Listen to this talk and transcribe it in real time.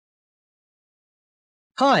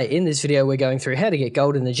Hi, in this video we're going through how to get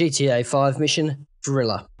gold in the GTA5 mission,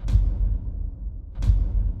 Driller.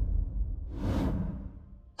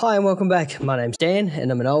 Hi and welcome back, my name's Dan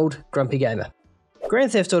and I'm an old, grumpy gamer.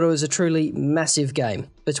 Grand Theft Auto is a truly massive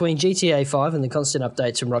game. Between GTA5 and the constant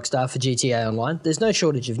updates from Rockstar for GTA Online, there's no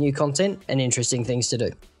shortage of new content and interesting things to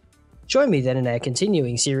do. Join me then in our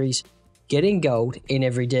continuing series, Getting Gold in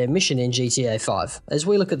Every Damn Mission in GTA5, as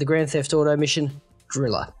we look at the Grand Theft Auto mission,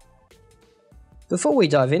 Driller. Before we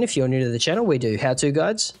dive in, if you're new to the channel, we do how-to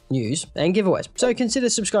guides, news, and giveaways, so consider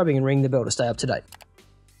subscribing and ring the bell to stay up to date.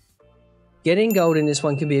 Getting gold in this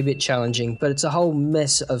one can be a bit challenging, but it's a whole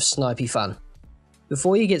mess of snipey fun.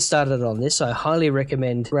 Before you get started on this, I highly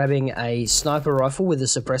recommend grabbing a sniper rifle with a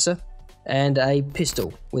suppressor and a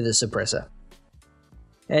pistol with a suppressor.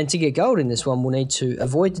 And to get gold in this one, we'll need to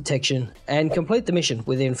avoid detection and complete the mission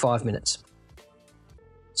within 5 minutes.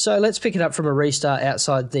 So let's pick it up from a restart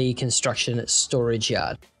outside the construction storage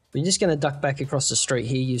yard. We're just going to duck back across the street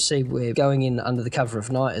here. You see we're going in under the cover of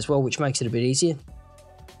night as well, which makes it a bit easier.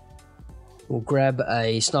 We'll grab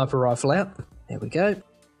a sniper rifle out. There we go.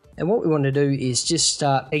 And what we want to do is just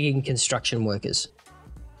start pegging construction workers.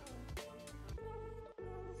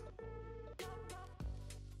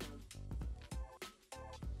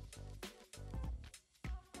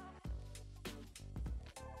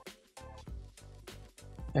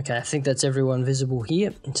 Okay, I think that's everyone visible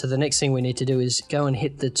here. So the next thing we need to do is go and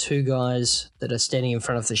hit the two guys that are standing in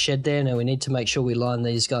front of the shed there. Now we need to make sure we line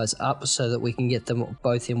these guys up so that we can get them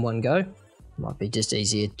both in one go. Might be just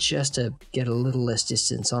easier just to get a little less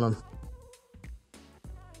distance on them.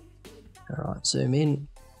 Alright, zoom in.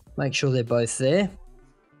 Make sure they're both there.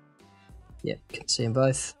 Yep, can see them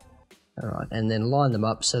both. Alright, and then line them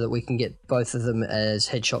up so that we can get both of them as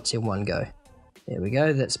headshots in one go. There we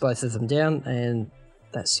go, that's both of them down, and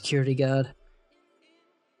that security guard.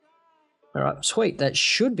 Alright, sweet, that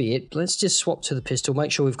should be it. Let's just swap to the pistol,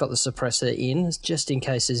 make sure we've got the suppressor in, just in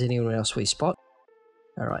case there's anyone else we spot.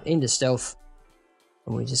 Alright, into stealth.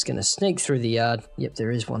 And we're just going to sneak through the yard. Yep,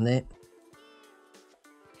 there is one there.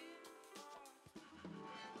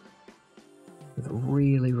 With a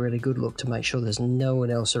really, really good look to make sure there's no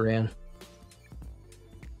one else around.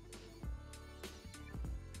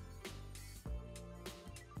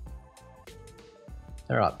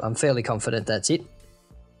 Alright, I'm fairly confident that's it.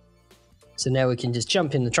 So now we can just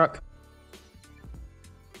jump in the truck.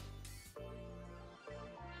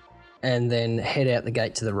 And then head out the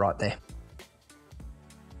gate to the right there.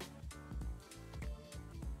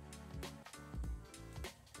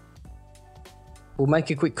 We'll make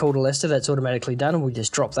a quick call to Lester, that's automatically done, and we'll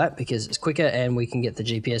just drop that because it's quicker and we can get the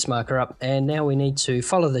GPS marker up. And now we need to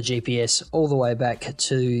follow the GPS all the way back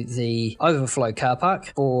to the overflow car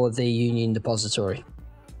park for the Union Depository.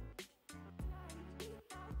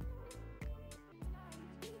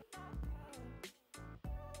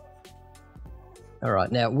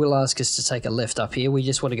 Alright, now we'll ask us to take a left up here. We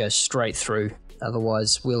just want to go straight through.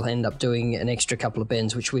 Otherwise, we'll end up doing an extra couple of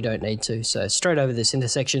bends, which we don't need to. So straight over this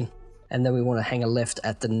intersection, and then we want to hang a left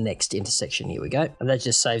at the next intersection. Here we go. And that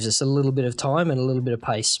just saves us a little bit of time and a little bit of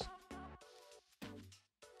pace.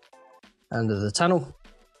 Under the tunnel.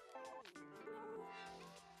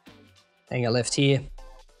 Hang a left here.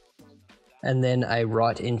 And then a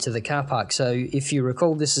right into the car park. So if you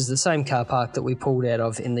recall, this is the same car park that we pulled out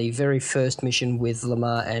of in the very first mission with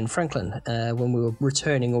Lamar and Franklin when we were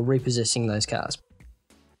returning or repossessing those cars.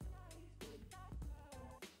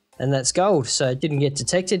 And that's gold, so it didn't get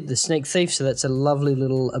detected, the sneak thief, so that's a lovely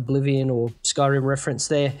little Oblivion or Skyrim reference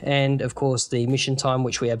there. And of course the mission time,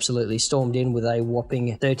 which we absolutely stormed in with a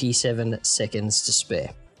whopping 37 seconds to spare.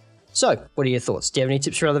 So, what are your thoughts? Do you have any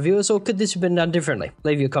tips for other viewers, or could this have been done differently?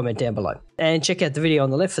 Leave your comment down below. And check out the video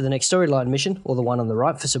on the left for the next storyline mission, or the one on the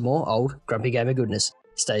right for some more old, grumpy gamer goodness.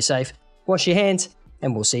 Stay safe, wash your hands,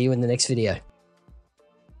 and we'll see you in the next video.